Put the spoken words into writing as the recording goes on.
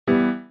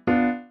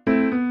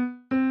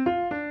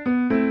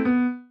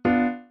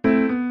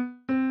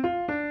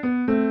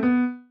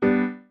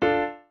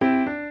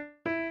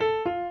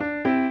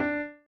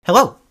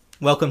Hello,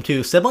 welcome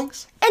to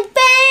Siblings and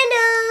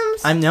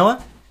Phantoms. I'm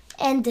Noah.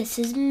 And this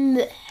is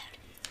Mer.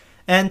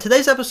 And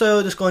today's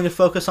episode is going to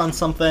focus on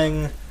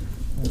something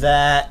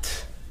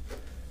that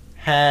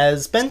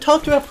has been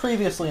talked about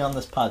previously on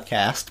this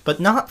podcast, but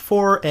not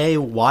for a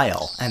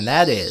while, and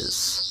that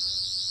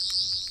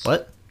is...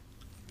 What?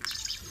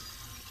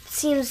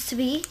 Seems to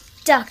be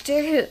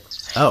Doctor Who.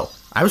 Oh,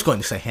 I was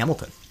going to say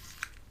Hamilton.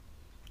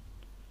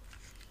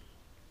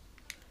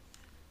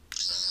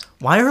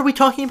 Why are we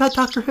talking about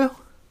Doctor Who?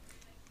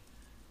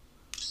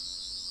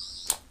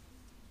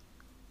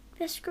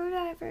 The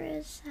screwdriver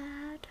is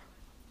sad.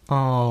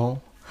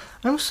 Oh,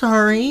 I'm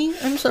sorry.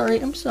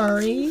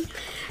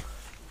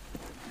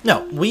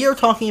 No, we are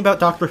talking about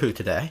Doctor Who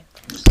today.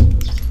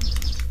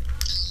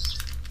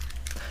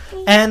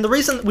 And the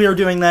reason we are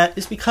doing that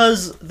is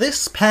because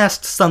this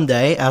past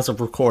Sunday, as of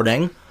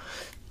recording,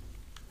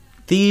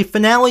 the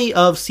finale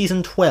of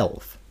Season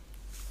 12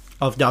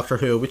 of Doctor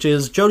Who, which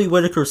is Jodie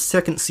Whittaker's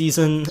second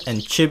season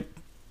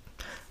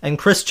and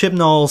Chris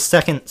Chibnall's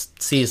second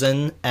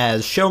season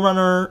as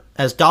showrunner,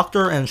 as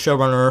Doctor and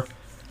showrunner,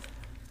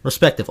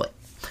 respectively.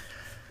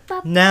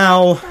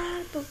 Now,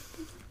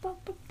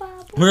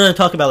 we're going to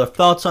talk about our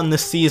thoughts on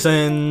this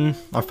season,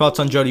 our thoughts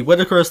on Jodie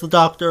Whittaker as the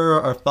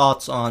Doctor, our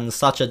thoughts on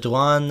Sacha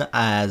Dhawan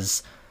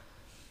as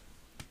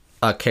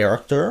a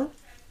character.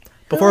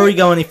 Before we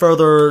go any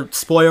further,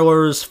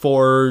 spoilers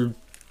for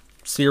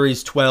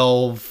Series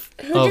 12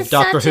 of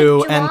Doctor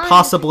Who, and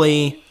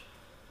possibly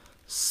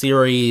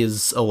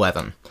Series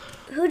 11.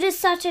 Who does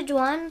Sacha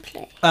Dhawan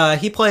play?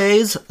 He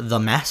plays the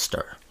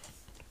Master.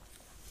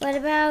 What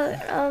about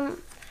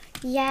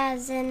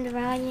Yaz and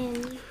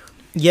Ryan?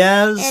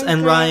 Yaz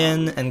and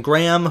Ryan and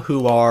Graham,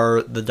 who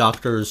are the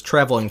Doctor's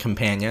traveling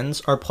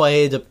companions, are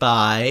played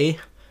by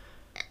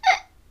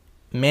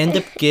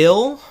Mandip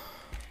Gill,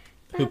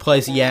 who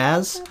plays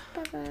Yaz,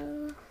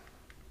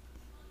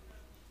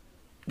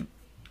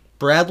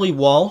 Bradley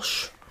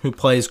Walsh, who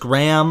plays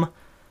Graham,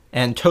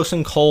 and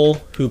Tosin Cole,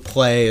 who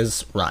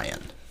plays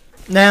Ryan.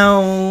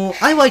 Now,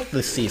 I liked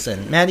this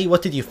season. Maddie,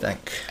 what did you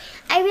think?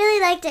 I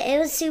really liked it. It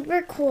was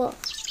super cool.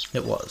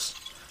 It was.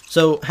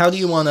 So, how do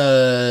you want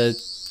to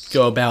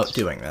go about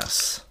doing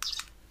this?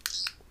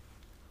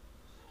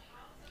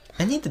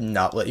 I need to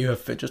not let you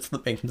have fidgets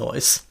that make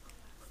noise.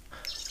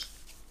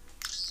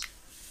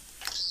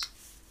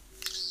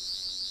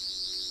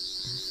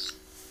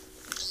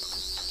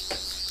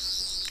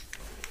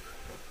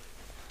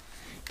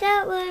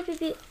 That would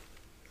be...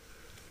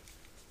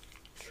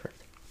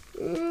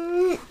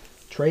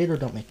 Trade or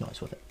don't make noise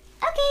with it.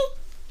 Okay.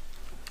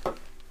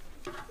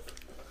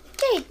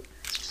 Trade.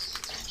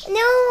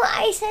 No,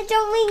 I said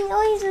don't make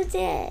noise with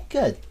it.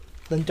 Good.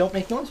 Then don't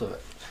make noise with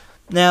it.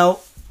 Now,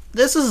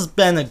 this has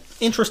been an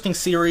interesting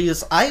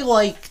series. I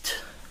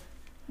liked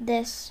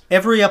this.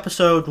 Every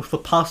episode with the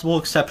possible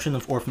exception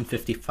of Orphan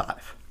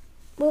 55.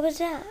 What was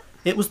that?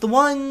 It was the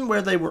one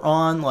where they were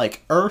on,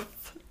 like,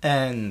 Earth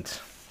and...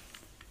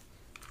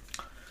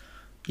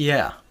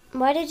 Yeah.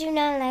 Why did you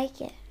not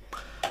like it?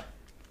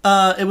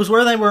 It was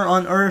where they were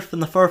on Earth in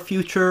the far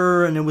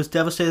future, and it was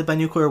devastated by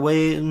nuclear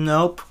wave.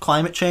 Nope.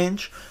 Climate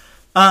change.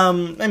 I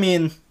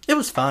mean, it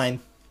was fine.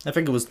 I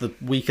think it was the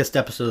weakest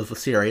episode of the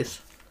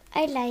series.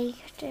 I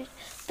liked it.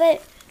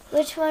 But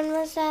which one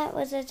was that?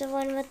 Was it the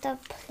one with the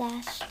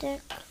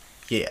plastic?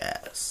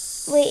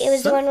 Yes. Wait, it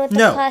was the one with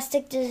the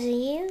plastic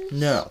disease?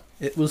 No.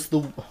 It was the...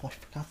 Oh, I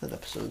forgot that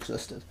episode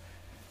existed.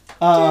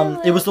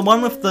 It was the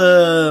one with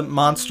the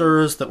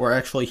monsters that were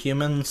actually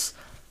humans.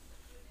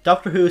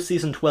 Doctor Who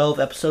Season 12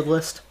 episode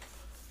list.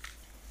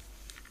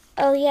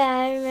 Oh yeah,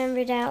 I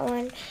remember that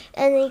one.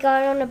 And they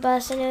got on a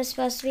bus and it was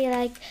supposed to be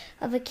like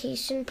a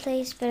vacation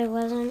place, but it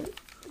wasn't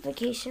a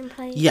vacation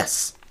place.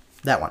 Yes,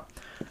 that one.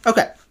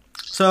 Okay,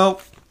 so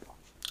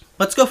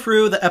let's go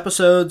through the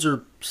episodes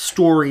or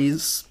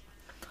stories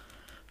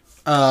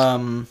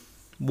one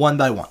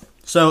by one.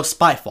 So,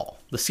 Spyfall,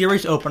 the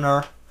series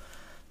opener.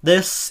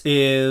 This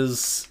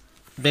is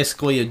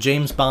basically a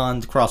James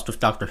Bond crossed with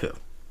Doctor Who.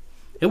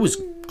 It was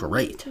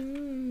great.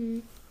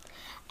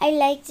 I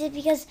liked it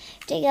because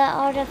they got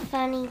all the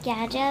funny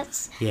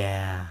gadgets.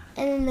 Yeah.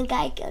 And then the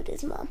guy killed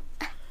his mom.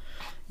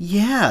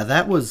 Yeah,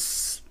 that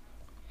was...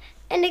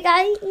 And the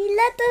guy, he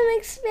let them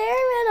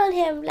experiment on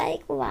him.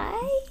 Like,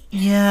 why?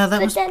 Yeah,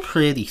 that was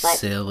pretty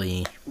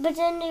silly. But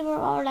then they were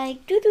all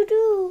like,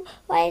 doo-doo-doo.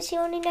 Why is he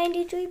only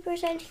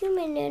 93%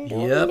 human? And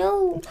oh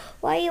no,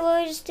 why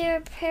was there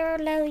a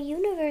parallel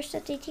universe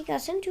that they take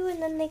us into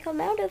and then they come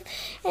out of?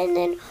 And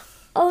then...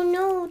 Oh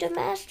no, the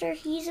Master,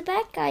 he's a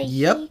bad guy.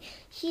 Yep.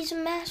 He's a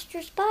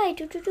master spy.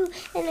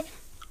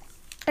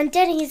 And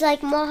then he's like,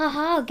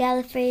 Mwahaha,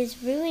 Gallifrey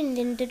is ruined.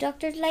 And the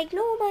Doctor's like,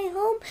 no, my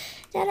home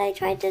that I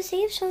tried to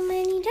save so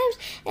many times.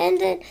 And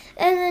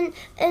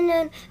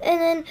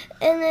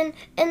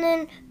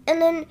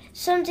then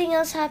something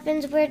else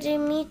happens where they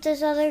meet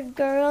this other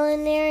girl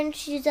in there. And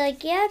she's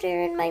like, yeah,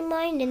 they're in my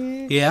mind.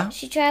 And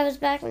she travels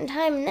back in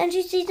time. And then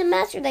she sees the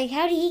Master. Like,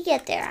 how did he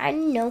get there? I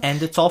don't know.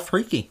 And it's all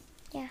freaky.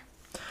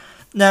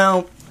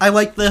 Now, I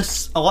like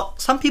this a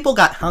lot. Some people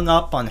got hung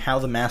up on how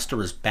the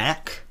Master is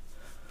back.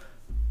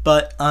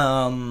 But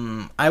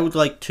I would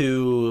like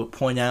to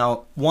point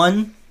out,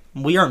 one,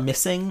 we are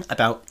missing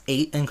about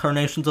 8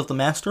 incarnations of the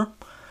Master.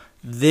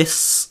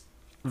 This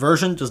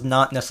version does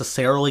not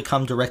necessarily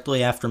come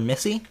directly after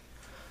Missy.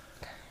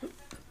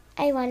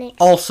 I want it.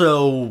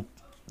 Also,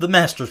 the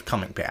Master's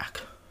coming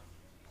back.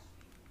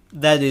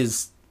 That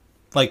is,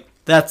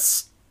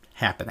 that's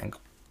happening.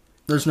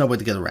 There's no way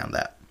to get around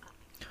that.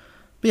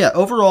 But yeah,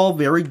 overall,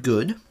 very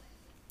good.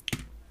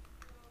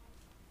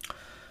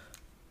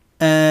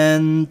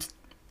 And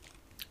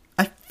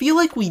I feel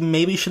like we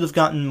maybe should have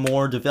gotten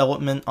more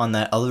development on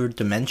that other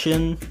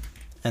dimension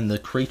and the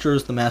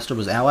creatures the Master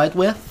was allied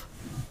with.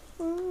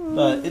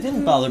 But it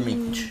didn't bother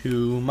me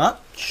too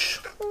much.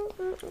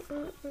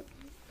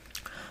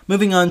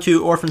 Moving on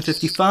to Orphan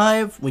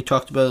 55, we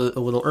talked about it a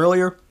little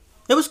earlier.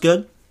 It was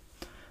good.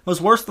 It was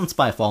worse than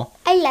Spyfall.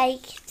 I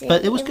liked it.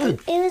 But it was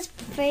good. It was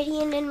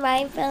pretty, and then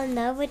Ryan fell in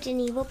love with an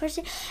evil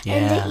person. Yeah.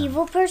 And the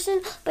evil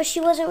person, but she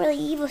wasn't really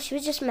evil. She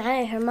was just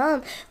mad at her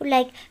mom, who,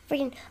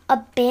 freaking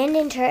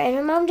abandoned her. And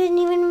her mom didn't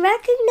even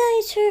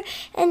recognize her.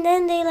 And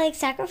then they,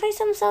 sacrificed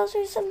themselves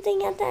or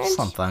something at the end.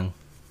 Something.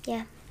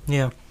 Yeah.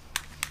 Yeah.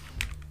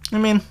 I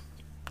mean,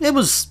 it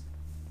was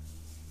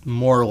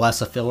more or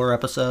less a filler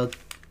episode.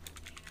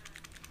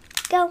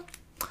 Go.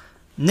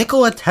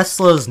 Nikola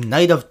Tesla's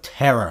Night of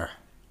Terror.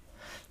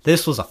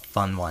 This was a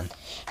fun one.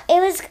 It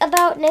was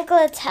about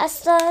Nikola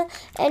Tesla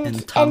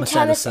and Thomas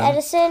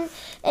Edison.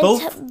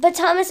 But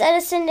Thomas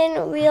Edison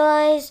didn't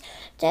realize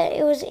that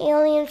it was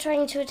aliens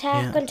trying to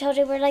attack until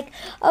they were like,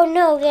 "Oh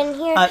no, get in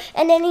here!"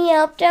 And then he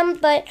helped them,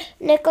 but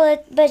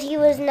he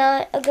was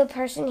not a good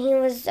person. He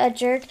was a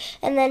jerk.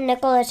 And then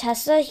Nikola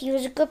Tesla, he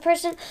was a good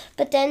person.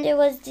 But then there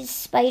was this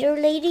spider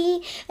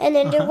lady, and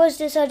then there was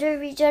this other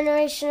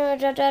regeneration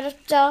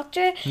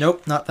doctor.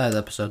 Nope, not that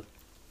episode.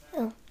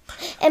 Oh,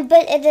 and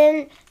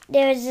then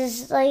there was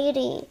this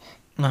lady,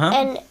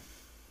 and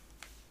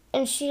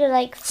she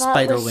fought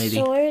Spider with lady.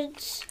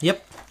 swords.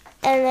 Yep.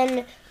 And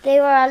then they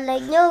were all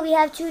like, "No, we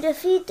have to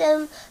defeat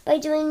them by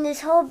doing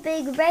this whole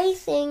big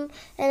race thing."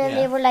 And then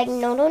they were like,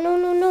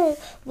 "No.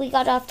 We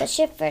got off the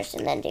ship first."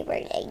 And then they were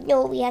like,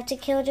 "No, we have to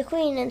kill the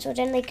queen." And so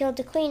then they killed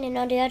the queen, and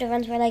all the other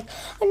ones were like,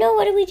 "Oh no,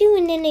 what do we do?"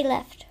 And then they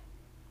left.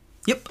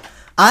 Yep.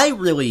 I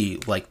really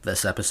liked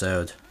this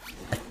episode.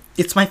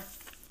 It's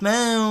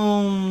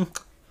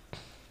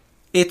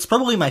it's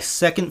probably my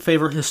second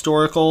favorite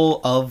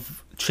historical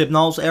of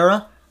Chibnall's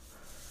era.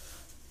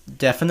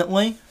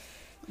 Definitely.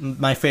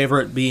 My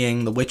favorite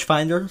being The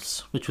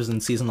Witchfinders, which was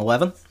in season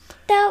 11.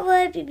 That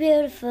would be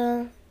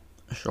beautiful.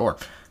 Sure.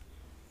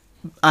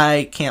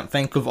 I can't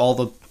think of all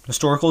the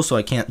historicals, so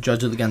I can't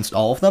judge it against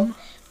all of them.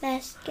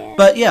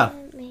 But yeah,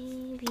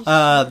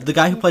 the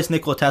guy who plays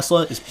Nikola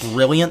Tesla is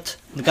brilliant.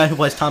 The guy who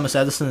plays Thomas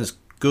Edison is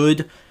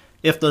good.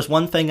 If there's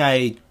one thing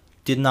I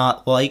did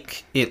not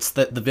like, it's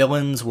that the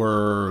villains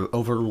were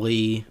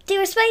overly... They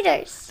were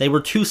spiders. They were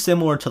too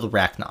similar to the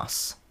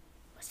Rachnos.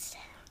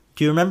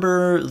 Do you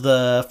remember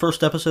the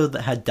first episode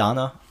that had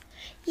Donna?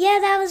 Yeah,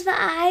 that was what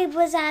I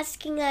was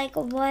asking,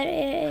 what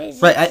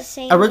is right, it the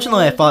same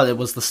originally way? I thought it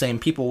was the same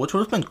people, which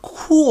would have been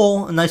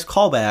cool, a nice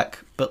callback,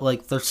 but,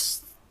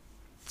 it's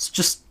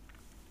just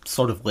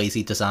sort of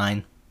lazy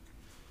design.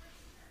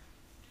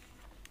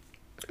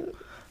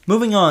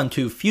 Moving on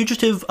to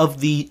Fugitive of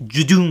the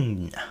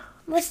Judoon.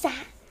 What's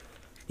that?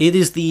 It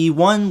is the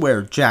one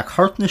where Jack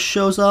Harkness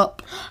shows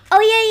up.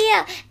 Oh,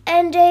 yeah.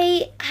 And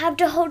they have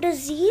the whole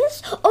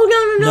disease?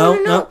 Oh,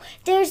 no.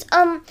 There's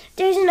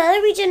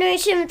another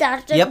regeneration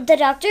doctor, the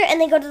doctor,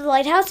 and they go to the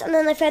lighthouse, and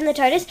then they find the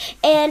TARDIS,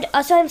 and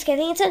also I'm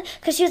skipping it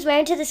because she was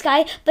married to this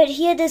guy, but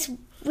he had this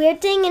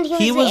weird thing, and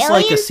he was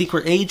like a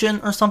secret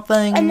agent or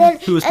something,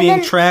 who was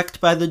being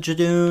tracked by the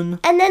Judoon.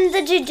 And then the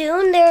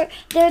Judoon,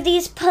 they're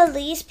these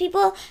police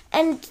people,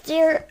 and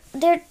they're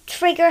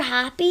trigger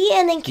happy,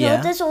 and they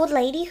killed this old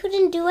lady who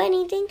didn't do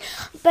anything.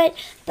 But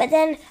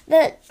then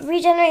the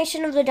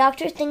regeneration of the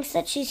doctor thinks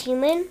that she's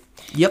human.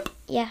 Yep.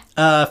 Yeah.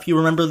 If you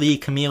remember the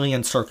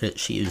chameleon circuit,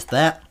 she used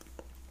that.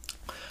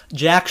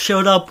 Jack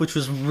showed up, which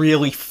was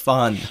really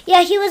fun.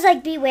 Yeah, he was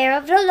like, "Beware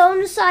of the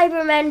lone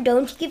Cyberman.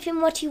 Don't give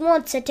him what he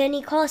wants at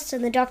any cost."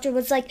 And the doctor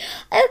was like,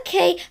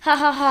 "Okay, ha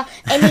ha ha.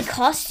 Any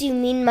cost you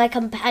mean my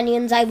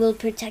companions, I will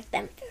protect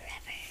them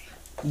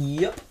forever."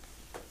 Yep.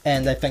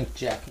 And I think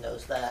Jack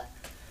knows that.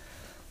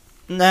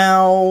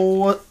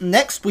 Now,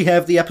 next we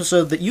have the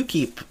episode that you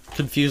keep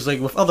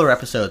confusing with other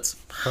episodes.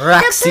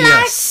 Praxeus. The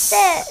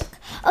plastic!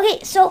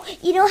 Okay, so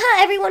you know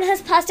how everyone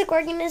has plastic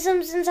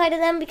organisms inside of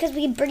them because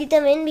we breathe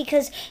them in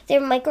because they're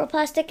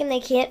microplastic and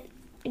they can't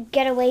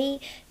get away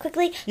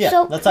quickly? Yeah,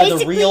 so that's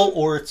either real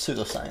or it's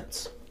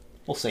pseudoscience.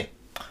 We'll see.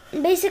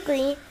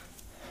 Basically,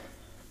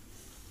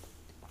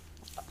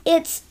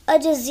 it's a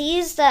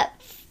disease that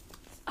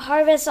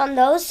harvests on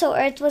those, so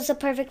Earth was a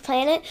perfect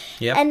planet.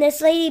 Yep. And this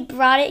lady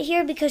brought it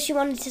here because she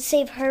wanted to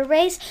save her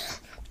race.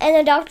 And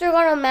the doctor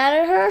got all mad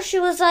at her. She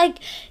was like,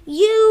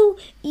 you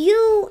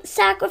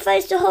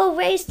sacrificed the whole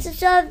race to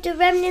serve the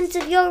remnants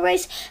of your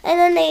race. And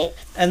then they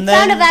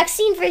found a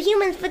vaccine for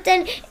humans, but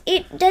then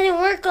it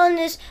didn't work on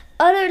this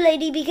other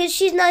lady because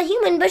she's not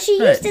human, but she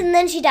used it and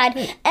then she died.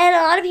 And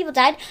a lot of people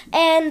died.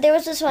 And there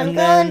was this one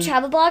girl in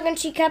travel blog and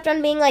she kept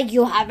on being like,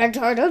 you haven't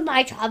heard of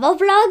my travel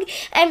blog?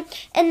 And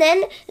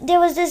then there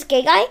was this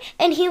gay guy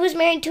and he was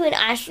married to an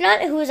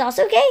astronaut who was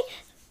also gay.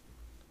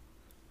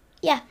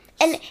 Yeah.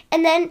 And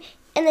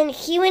then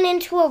he went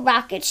into a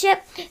rocket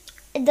ship,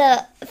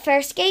 the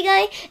first gay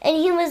guy, and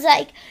he was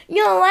like,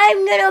 no,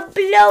 I'm gonna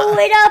blow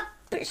it up.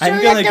 So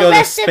I'm gonna go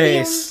to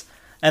space.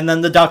 And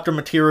then the Doctor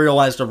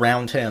materialized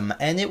around him,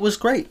 and it was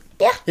great.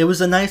 Yeah. It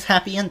was a nice,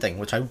 happy ending,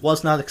 which I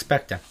was not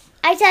expecting.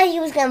 I thought he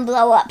was gonna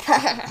blow up.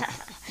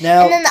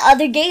 Now, and then the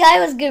other gay guy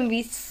was gonna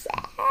be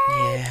sad.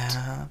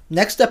 Yeah.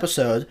 Next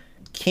episode,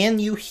 Can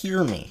You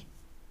Hear Me?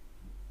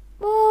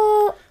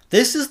 Well,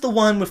 This is the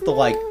one with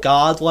the,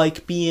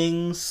 godlike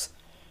beings.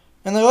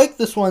 And I like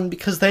this one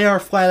because they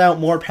are flat out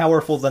more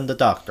powerful than the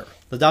Doctor.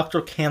 The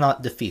Doctor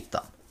cannot defeat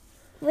them.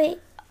 wait.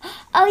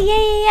 Oh,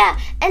 yeah.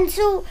 And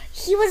so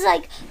he was,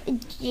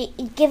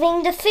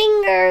 giving the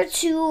finger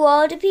to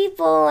all the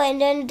people,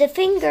 and then the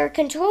finger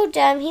controlled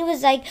them. He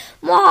was like,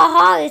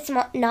 Mahaha, it's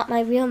not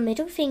my real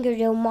middle finger,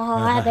 though.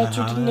 Mahaha, I bet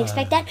you didn't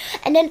expect that.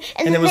 And then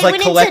it was, they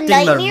went collecting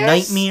into their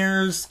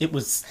nightmares. It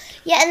was...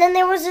 Yeah, and then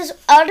there was this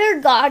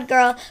other god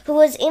girl who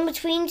was in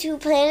between two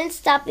planets,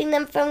 stopping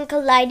them from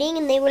colliding,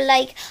 and they were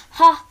like,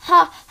 ha,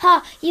 ha,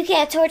 ha, you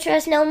can't torture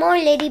us no more,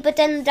 lady. But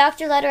then the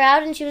Doctor let her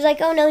out, and she was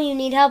like, oh, no, you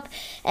need help.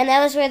 And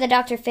that was where the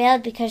Doctor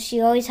failed, because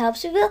she always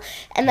helps people.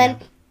 And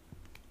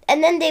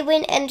then they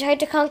went and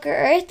tried to conquer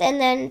Earth, and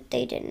then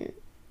they didn't.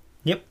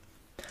 Yep.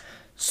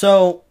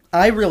 So,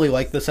 I really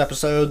like this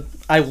episode.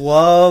 I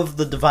love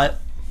the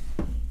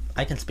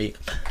I can speak.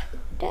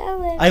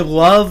 I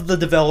love the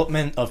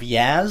development of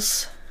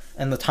Yaz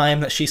and the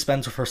time that she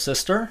spends with her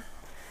sister.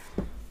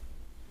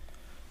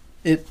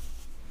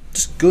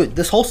 It's good.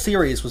 This whole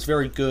series was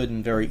very good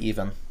and very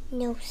even.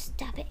 No,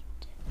 stop it.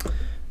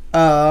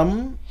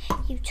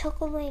 You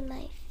took away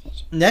my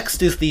fidget.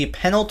 Next is the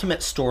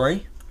penultimate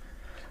story,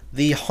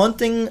 The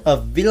Haunting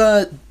of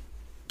Villa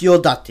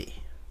Diodati.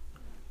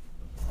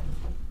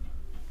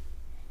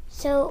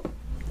 So,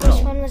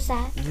 which one was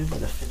that? You need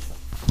a fidget.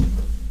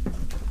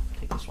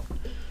 Take this one.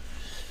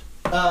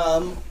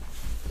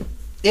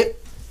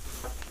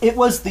 It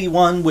was the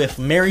one with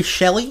Mary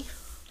Shelley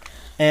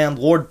and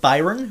Lord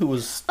Byron, who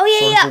was sort of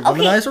a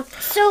womanizer. Okay.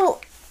 So,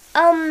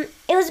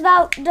 it was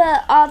about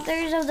the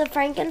authors of the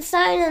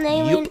Frankenstein, and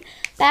they went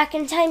back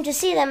in time to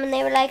see them, and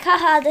they were like,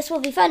 haha, this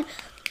will be fun.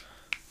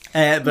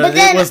 But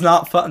it was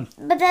not fun.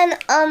 But then,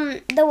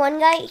 the one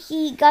guy,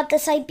 he got the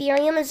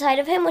Cyberium inside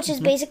of him, which is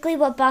basically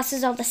what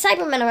bosses all the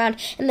Cybermen around.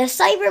 And the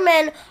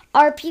Cybermen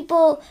are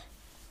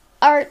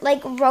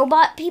like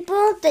robot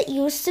people that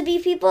used to be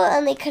people,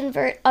 and they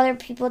convert other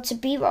people to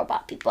be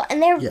robot people.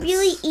 And they're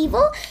really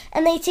evil,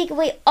 and they take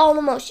away all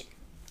emotion,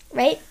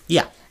 right?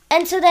 Yeah.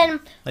 And so then...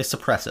 They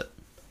suppress it.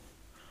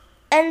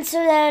 And so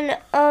then,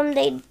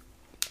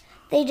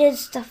 they did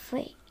stuff,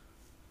 wait,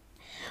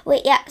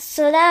 yeah,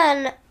 so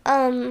then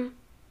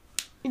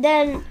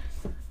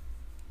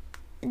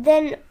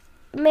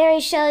Mary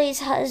Shelley's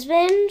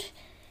husband,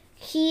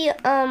 he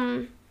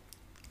had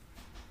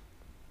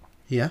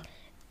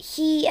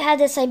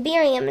the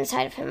Cyberium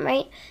inside of him,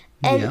 right?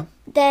 And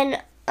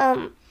then,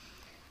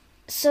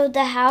 so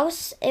the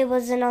house, it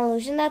was an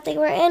illusion that they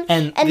were in,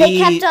 and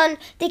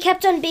they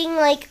kept on being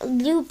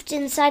looped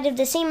inside of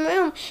the same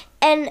room,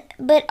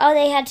 but all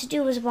they had to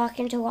do was walk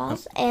into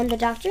walls, and the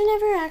Doctor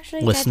never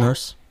actually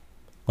listeners,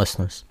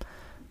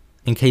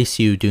 in case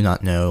you do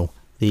not know,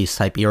 the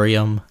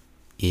Cyberium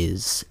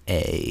is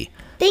a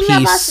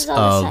piece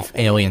of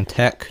alien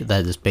tech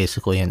that is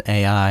basically an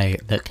AI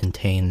that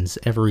contains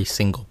every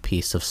single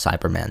piece of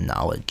Cyberman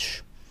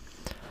knowledge.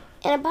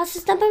 And it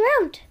bosses them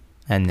around.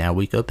 And now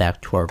we go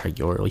back to our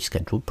regularly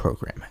scheduled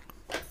programming.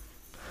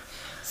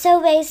 So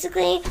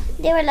basically,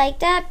 they were like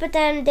that, but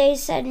then they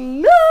said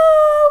no,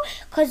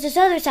 because this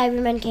other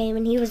Cyberman came,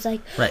 and he was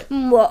like, right.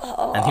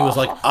 Whoa. And he was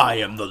like, I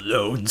am the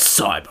lone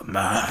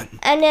Cyberman.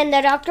 And then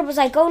the Doctor was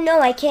like, oh no,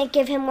 I can't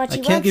give him what he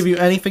wants. I can't give you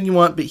anything you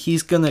want, but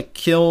he's gonna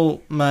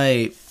kill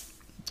my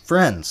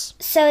friends.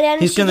 So then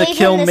he's gonna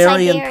kill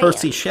Mary and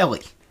Percy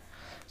Shelley.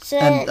 So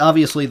and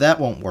obviously that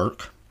won't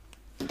work.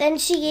 Then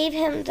she gave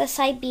him the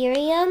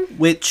Cyberium.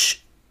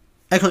 Which,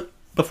 actually,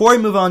 before I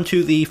move on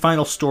to the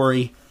final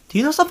story, do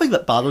you know something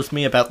that bothers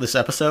me about this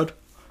episode?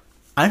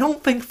 I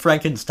don't think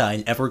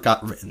Frankenstein ever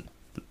got written.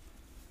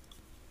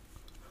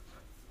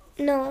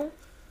 No.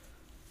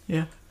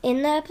 Yeah.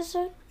 In the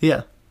episode?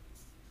 Yeah.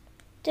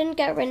 Didn't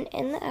get written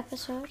in the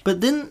episode.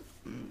 But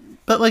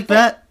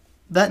that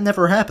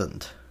never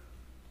happened.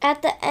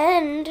 At the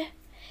end,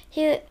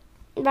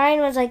 Ryan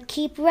was like,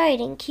 keep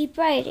writing.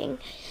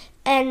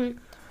 And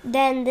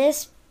then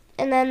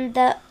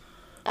the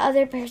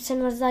other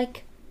person was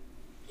like,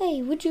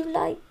 hey, would you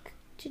like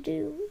to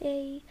do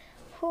a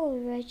horror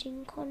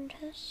writing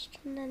contest?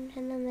 And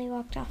then they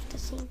walked off the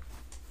scene.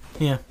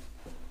 Yeah.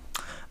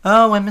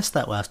 Oh, I missed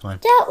that last one.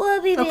 That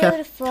would be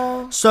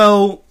beautiful.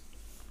 So,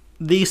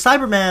 the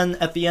Cyberman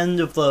at the end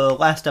of the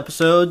last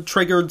episode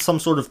triggered some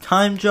sort of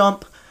time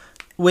jump,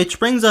 which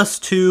brings us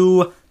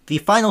to the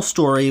final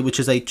story, which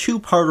is a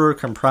two-parter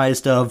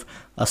comprised of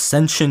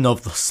Ascension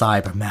of the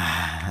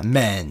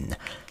Cybermen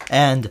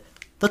and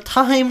the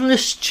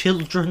Timeless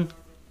Children.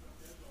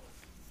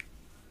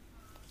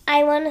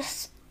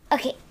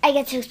 Okay, I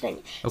get to explain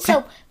it. Okay.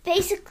 So,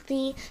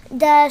 basically,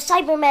 the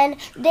Cybermen,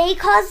 they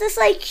caused this,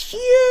 like,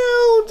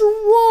 huge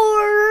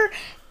war,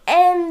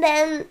 and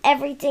then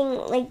everything,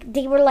 like,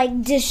 they were,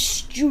 like,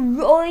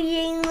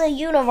 destroying the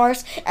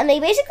universe, and they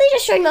basically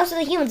destroyed most of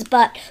the humans,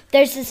 but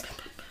there's this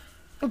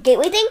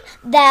gateway thing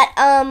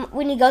that,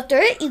 when you go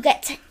through it, you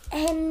get to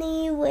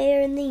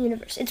anywhere in the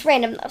universe. It's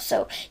random, though,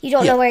 so you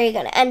don't know where you're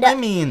gonna end up. I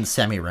mean,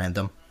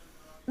 semi-random.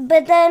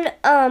 But then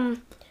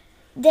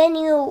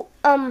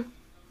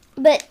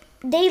but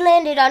they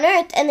landed on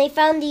Earth and they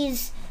found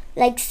these,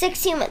 like,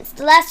 6 humans,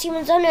 the last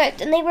humans on Earth,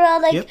 and they were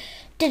all like,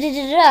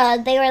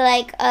 da-da-da-da. They were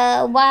like,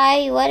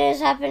 why, what is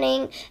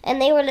happening?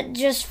 And they were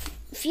just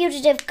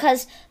fugitive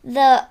because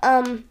the,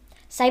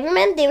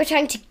 Cybermen, they were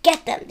trying to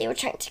get them. They were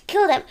trying to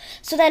kill them.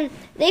 So then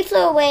they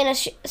flew away in a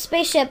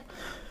spaceship,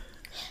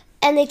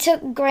 and they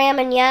took Graham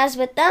and Yaz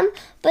with them,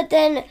 but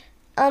then,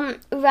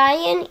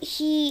 Ryan,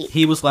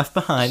 he was left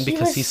behind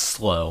because he's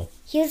slow.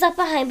 He was left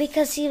behind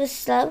because he was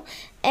slow,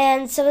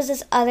 and so was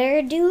this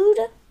other dude.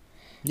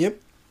 Yep.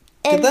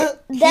 And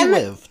he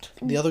lived.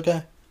 The other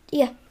guy?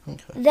 Yeah.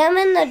 Okay. Them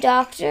and the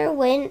doctor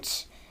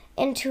went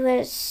into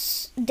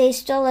they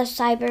stole a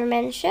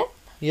Cyberman ship.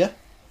 Yeah.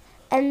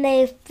 And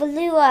they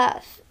flew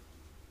off.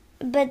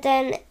 But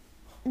then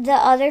the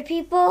other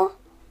people,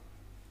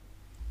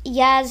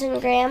 Yaz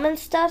and Graham and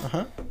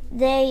stuff,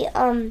 they,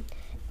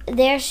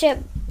 their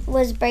ship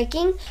was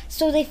breaking,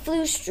 so they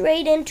flew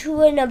straight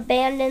into an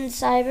abandoned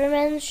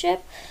Cyberman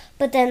ship,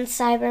 but then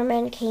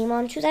Cybermen came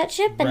onto that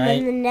ship, and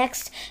then the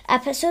next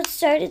episode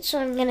started, so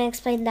I'm going to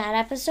explain that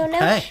episode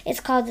now. It's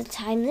called The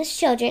Timeless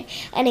Children,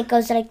 and it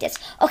goes like this.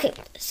 Okay,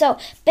 so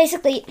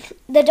basically,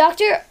 the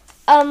doctor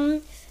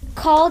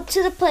called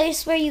to the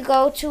place where you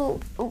go to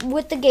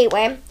with the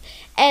gateway,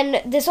 and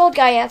this old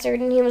guy answered,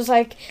 and he was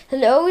like,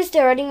 hello, is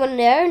there anyone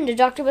there? And the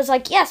doctor was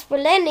like, yes, we're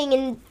landing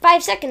in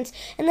 5 seconds.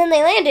 And then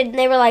they landed, and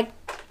they were like,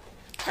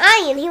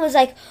 hi. And he was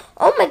like,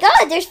 oh my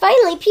god, there's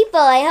finally people.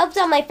 I helped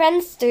all my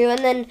friends through,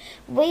 and then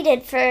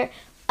waited for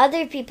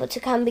other people to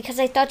come because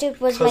I thought it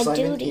was my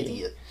duty. An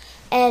idiot.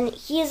 And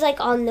he's like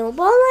all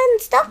noble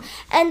and stuff.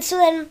 And so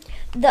then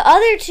the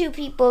other 2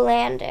 people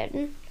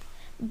landed,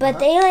 but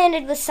they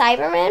landed with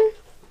Cybermen.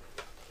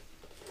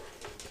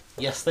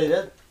 Yes, they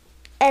did.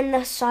 And the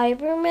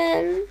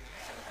Cybermen,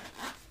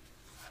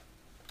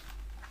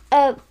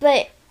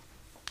 but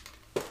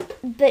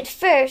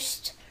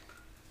first,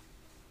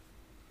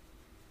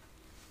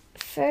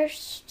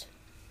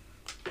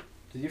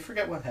 Did you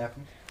forget what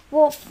happened?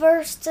 well,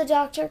 first the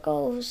doctor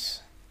goes.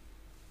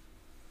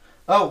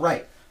 Oh,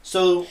 right.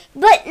 So...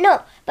 But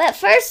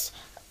first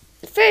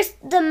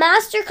the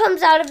master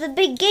comes out of the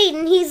big gate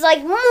and he's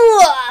like, ha,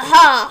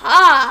 ha,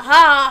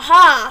 ha,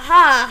 ha,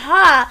 ha,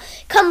 ha.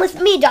 Come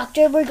with me,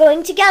 doctor, we're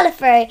going to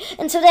Gallifrey.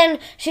 And so then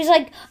she's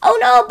like, oh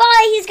no,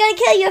 bye, he's gonna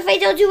kill you if I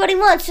don't do what he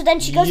wants. So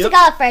then she goes to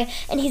Gallifrey,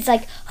 and he's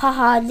like,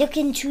 haha, look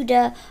into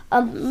the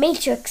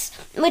Matrix,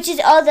 which is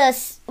all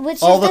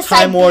the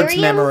Time Lord's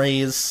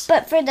memories.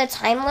 But for the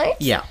Time Lords?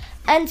 Yeah.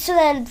 And so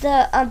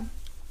then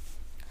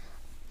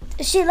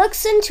she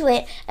looks into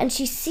it, and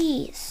she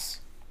sees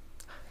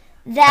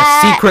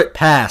that a secret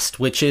past,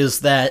 which is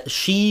that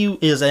she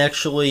is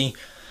actually...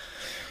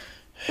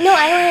 No,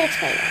 I want to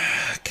explain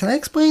it. Can I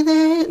explain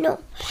it? No.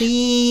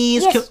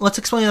 Please? Yes. Let's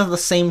explain it at the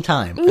same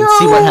time and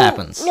see what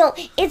happens. No,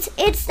 it's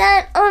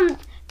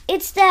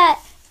that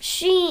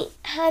she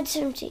had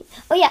something.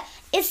 Oh yeah,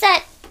 it's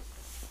that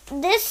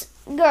this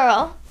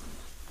girl,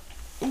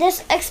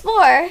 this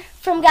explorer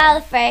from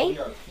Gallifrey,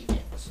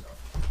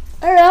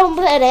 her own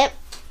planet,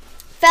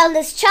 found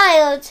this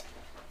child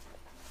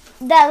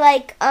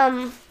that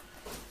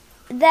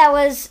that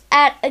was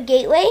at a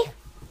gateway.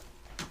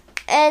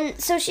 And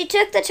so she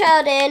took the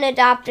child in,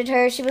 adopted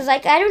her. She was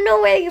like, I don't know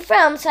where you're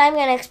from, so I'm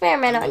going to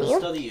experiment on you.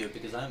 Study you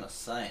because I'm a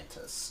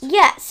scientist.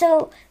 Yeah,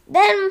 so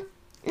then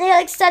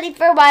they studied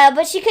for a while,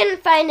 but she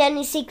couldn't find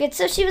any secrets.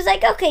 So she was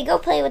like, okay, go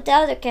play with the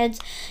other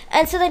kids.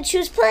 And so then she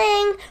was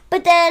playing,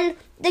 but then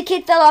the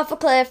kid fell off a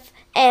cliff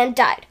and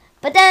died.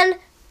 But then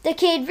the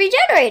kid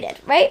regenerated,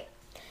 right?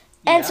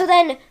 Yeah. And so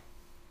then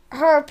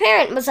her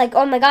parent was like,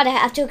 oh my god, I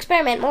have to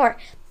experiment more.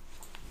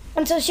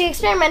 And so she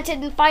experimented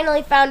and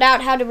finally found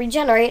out how to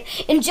regenerate,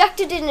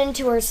 injected it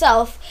into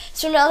herself,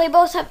 so now they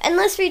both have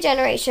endless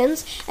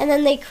regenerations, and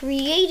then they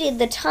created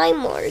the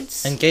Time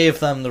Lords. And gave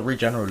them the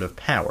regenerative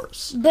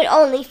powers. But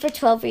only for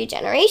 12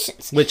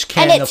 regenerations. Which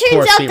can, of course, be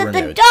renewed. And it turns out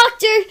that the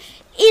doctor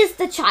is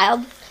the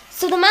child.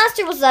 So the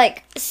master was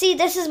like, see,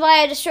 this is why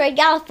I destroyed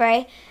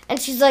Gallifrey.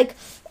 And she's like,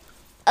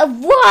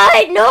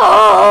 what?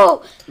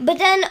 No! But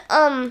then,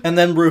 And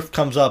then Ruth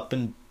comes up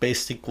and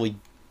basically...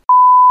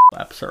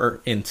 slaps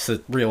her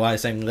into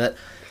realizing that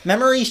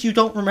memories you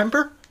don't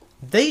remember,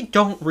 they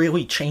don't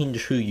really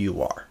change who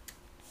you are.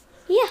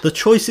 Yeah. The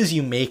choices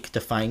you make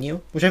define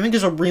you, which I think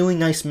is a really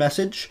nice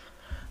message.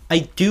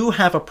 I do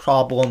have a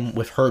problem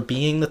with her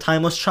being the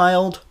Timeless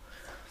Child,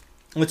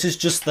 which is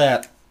just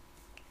that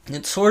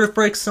it sort of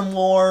breaks some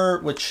lore,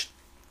 which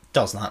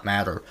does not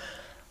matter.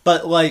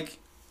 But, like,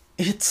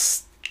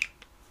 it's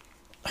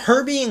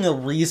her being a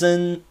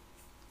reason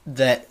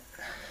that...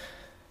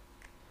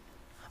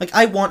 Like,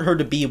 I want her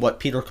to be what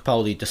Peter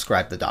Capaldi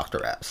described the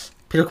Doctor as.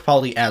 Peter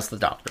Capaldi as the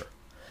Doctor.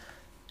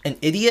 An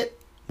idiot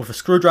with a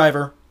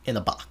screwdriver in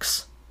a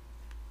box.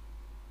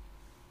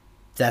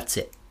 That's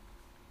it.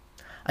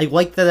 I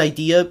like that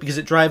idea because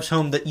it drives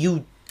home that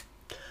you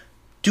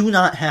do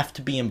not have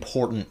to be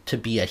important to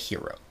be a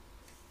hero.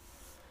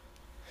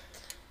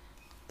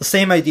 The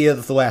same idea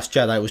that The Last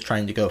Jedi was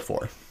trying to go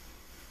for.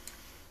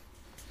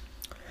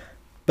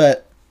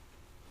 But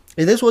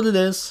it is what it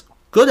is.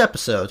 Good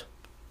episode.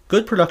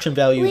 Good production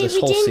value this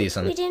whole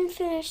season. We didn't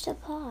finish the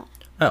plot.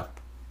 Oh.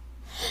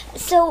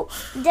 So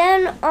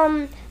then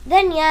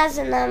Yaz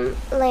and them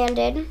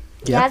landed.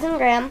 Yep. Yaz and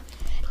Graham,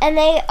 and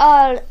they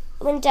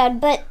went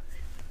down,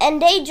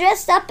 and they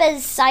dressed up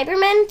as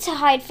Cybermen to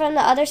hide from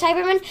the other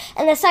Cybermen,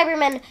 and the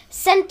Cybermen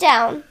sent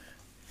down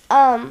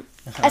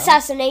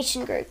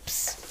assassination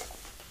groups.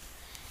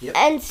 Yep.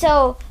 And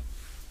so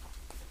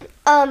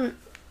Ryan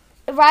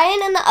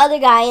and the other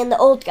guy and the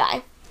old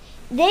guy,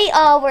 they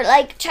were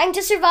like trying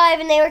to survive,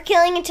 and they were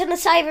killing each of the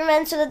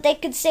Cybermen so that they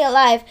could stay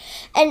alive,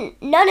 and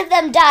none of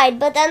them died.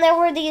 But then there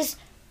were these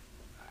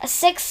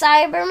 6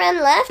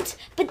 Cybermen left,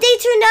 but they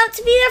turned out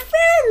to be their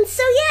friends.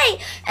 So yay!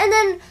 And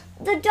then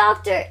the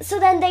Doctor. So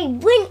then they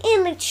went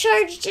in, they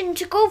charged in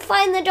to go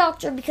find the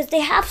Doctor because they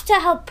have to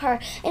help her.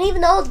 And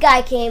even the old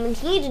guy came, and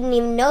he didn't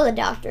even know the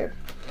Doctor.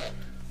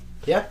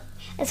 Yeah.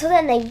 And so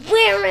then they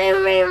ran,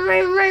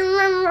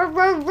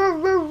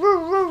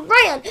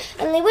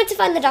 and they went to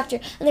find the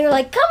Doctor, and they were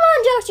like, "Come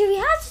on, Doctor, we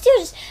have to do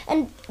this."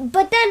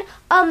 But then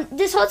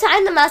this whole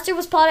time the Master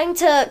was plotting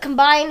to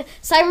combine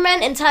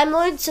Cybermen and Time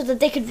Lords so that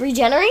they could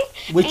regenerate,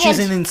 Which is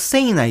an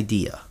insane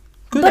idea.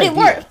 Good but idea. it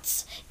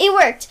worked. It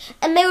worked,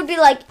 and they would be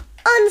like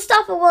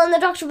unstoppable. And the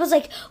Doctor was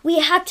like, "We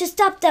have to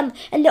stop them,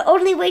 and the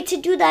only way to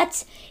do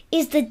that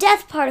is the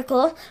death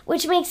particle,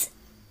 which makes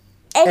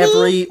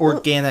every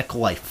organic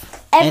life."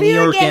 Every Any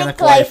organic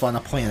life on a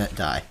planet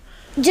die.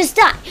 Just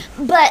die.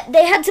 But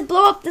they had to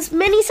blow up this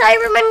mini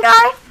Cyberman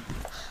guy,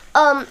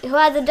 who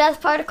had the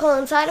death particle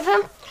inside of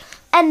him.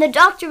 And the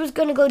Doctor was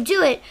going to go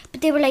do it,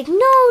 but they were like,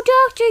 "No,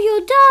 Doctor,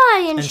 you'll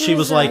die." And she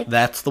was like,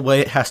 "That's the way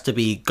it has to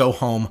be. Go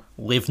home.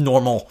 Live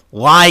normal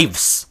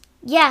lives."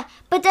 Yeah,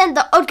 but then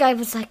the old guy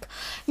was like,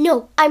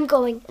 "No, I'm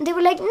going." And they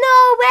were like,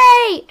 "No,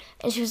 wait."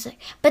 And she was like,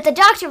 but the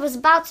Doctor was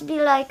about to be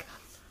like,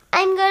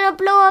 "I'm gonna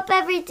blow up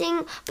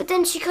everything," but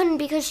then she couldn't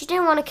because she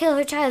didn't want to kill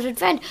her childhood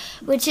friend,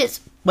 which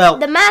is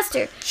the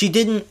Master. She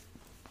didn't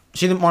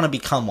want to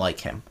become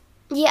like him.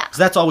 Yeah. Because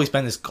that's always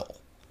been his goal.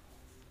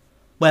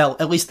 Well,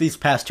 at least these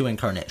past 2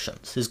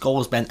 incarnations. His goal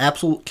has been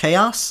absolute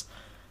chaos,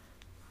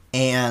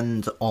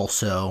 and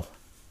also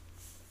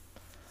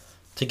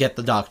to get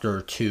the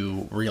Doctor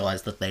to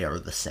realize that they are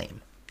the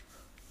same.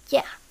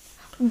 Yeah.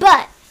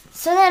 But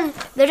so then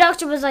the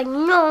Doctor was like,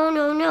 "No,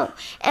 no, no."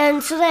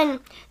 And so then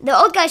the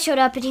old guy showed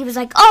up, and he was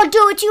like, "Oh,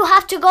 do it, you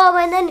have to go."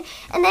 And then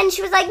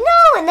she was like,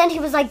 "No." And then he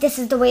was like, "This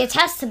is the way it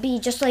has to be,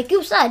 just like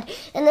you said."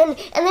 And then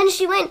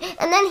she went,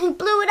 and then he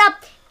blew it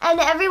up, and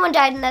everyone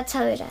died, and that's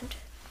how it ended.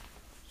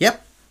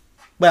 Yep.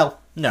 Well,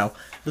 no.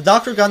 The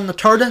Doctor got in the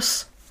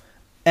TARDIS,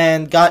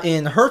 and got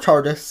in her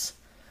TARDIS,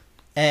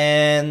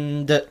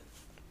 and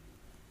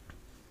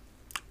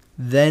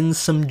then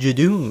some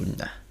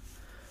Jadoon,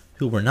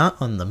 who were not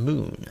on the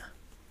moon,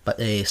 but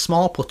a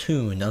small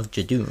platoon of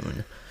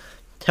Jadoon,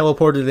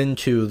 teleported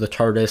into the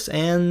TARDIS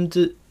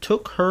and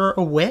took her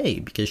away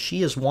because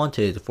she is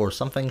wanted for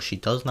something she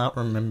does not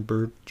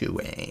remember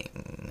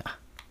doing.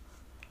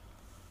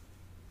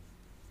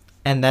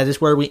 And that is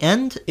where we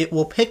end. It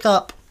will pick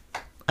up,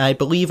 I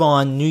believe,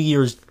 on New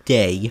Year's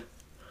Day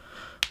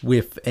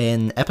with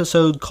an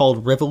episode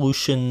called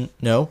Resolution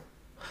of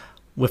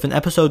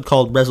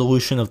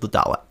the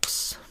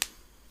Daleks,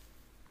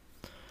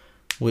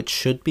 which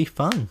should be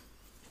fun.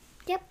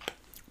 Yep.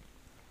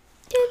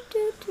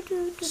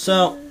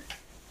 So,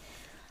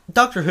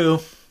 Doctor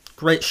Who,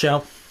 great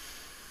show.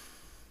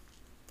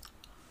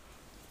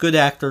 Good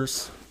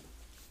actors.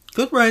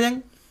 Good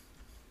writing.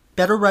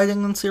 Better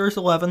writing than Series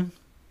 11.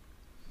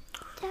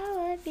 That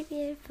would be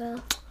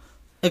beautiful.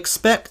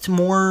 Expect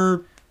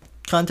more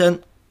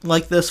content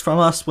like this from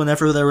us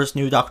whenever there is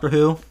new Doctor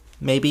Who.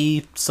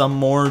 Maybe some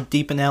more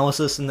deep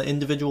analysis in the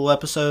individual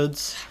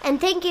episodes.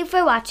 And thank you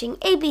for watching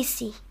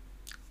ABC.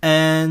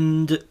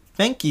 And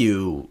thank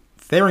you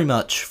very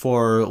much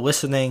for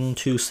listening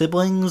to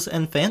Siblings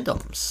and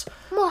Fandoms.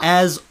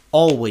 As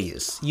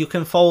always, you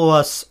can follow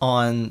us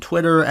on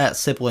Twitter at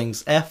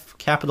SiblingsF,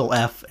 capital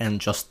F, and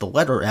just the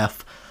letter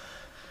F.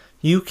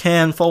 You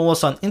can follow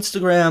us on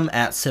Instagram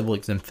at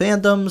Siblings and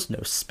Fandoms,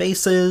 no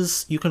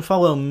spaces. You can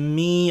follow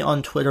me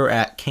on Twitter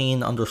at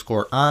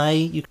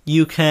Kane_I.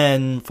 You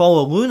can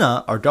follow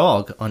Luna, our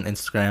dog, on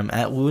Instagram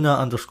at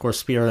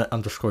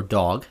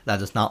Luna_spirit_dog.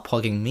 That is not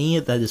plugging me,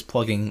 that is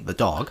plugging the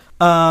dog.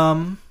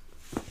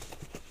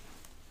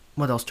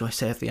 what else do I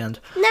say at the end?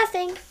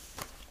 Nothing.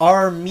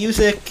 Our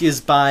music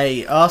is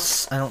by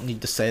us. I don't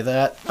need to say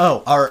that.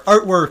 Oh, our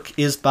artwork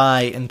is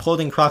by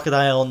Imploding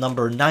Crocodile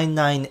number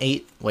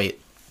 998. Wait,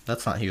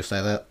 that's not how you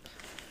say that.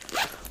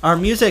 Our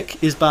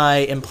music is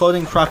by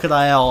Imploding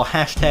Crocodile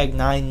hashtag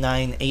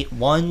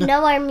 9981.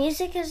 No, our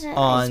music is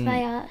on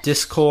by us.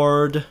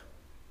 Discord.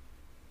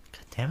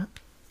 God damn it.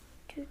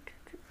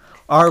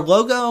 Our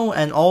logo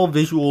and all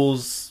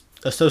visuals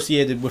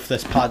associated with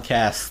this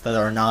podcast that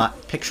are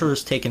not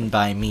pictures taken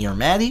by me or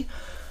Maddie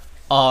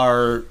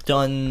are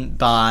done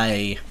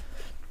by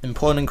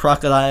Imploding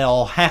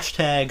Crocodile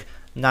hashtag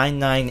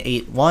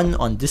 9981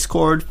 on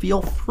Discord.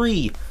 Feel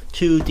free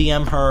to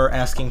DM her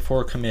asking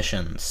for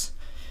commissions.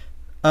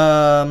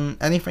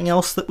 Anything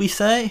else that we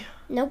say?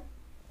 Nope.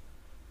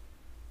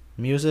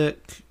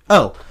 Music.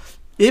 Oh,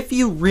 if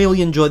you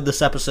really enjoyed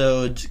this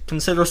episode,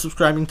 consider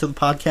subscribing to the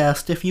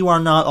podcast. If you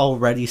are not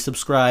already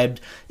subscribed,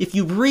 if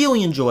you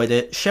really enjoyed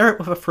it, share it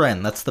with a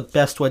friend. That's the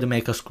best way to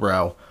make us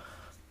grow.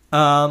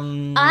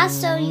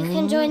 Also, you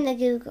can join the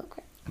Google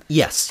group.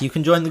 Yes, you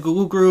can join the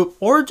Google group,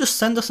 or just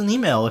send us an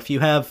email if you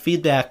have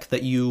feedback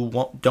that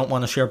you don't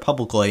want to share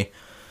publicly.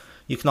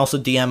 You can also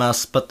DM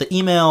us, but the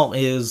email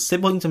is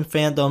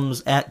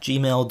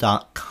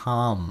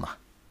siblingsandfandoms@gmail.com.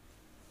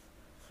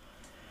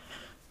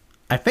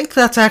 I think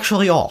that's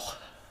actually all.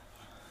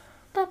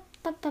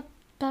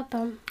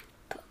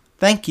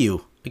 Thank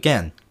you,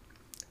 again,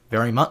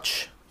 very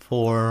much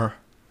for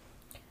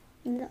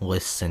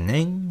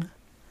listening.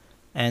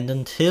 And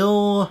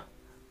until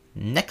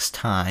next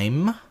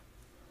time,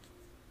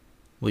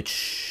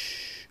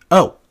 which...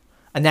 Oh,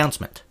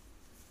 announcement.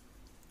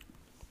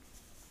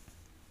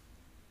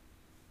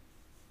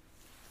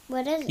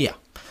 What is it? Yeah.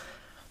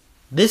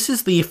 This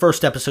is the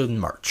first episode in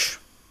March.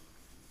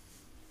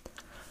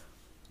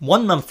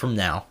 1 month from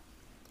now,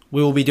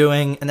 we will be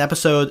doing an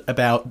episode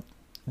about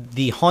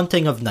The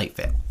Haunting of Night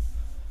Vale.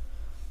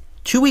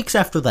 2 weeks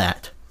after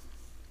that,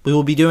 we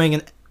will be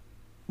doing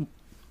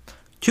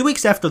 2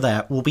 weeks after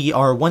that will be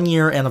our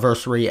 1-year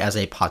anniversary as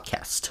a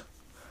podcast.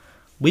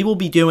 We will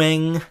be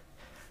doing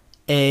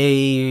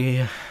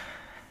a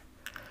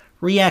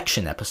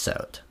reaction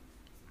episode.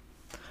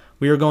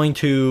 We are going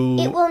to...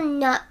 It will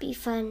not be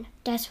fun.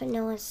 That's what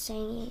no one's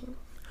saying.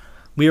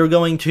 We are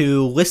going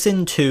to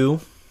listen to...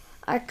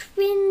 Our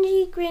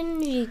cringy.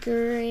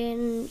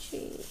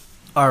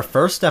 Our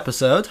first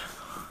episode.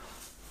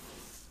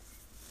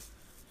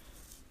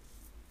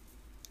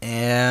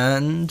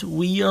 And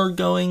we are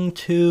going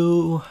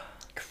to...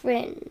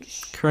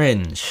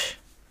 Cringe.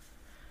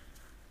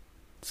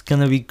 It's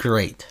gonna be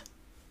great.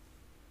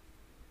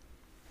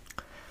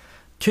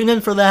 Tune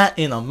in for that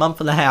in a month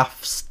and a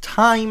half's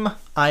time.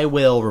 I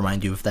will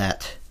remind you of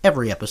that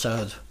every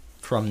episode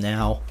from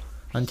now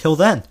until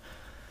then.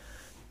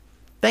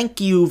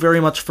 Thank you very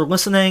much for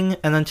listening,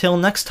 and until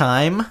next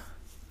time,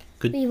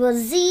 We will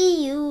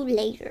see you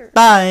later.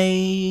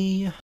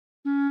 Bye!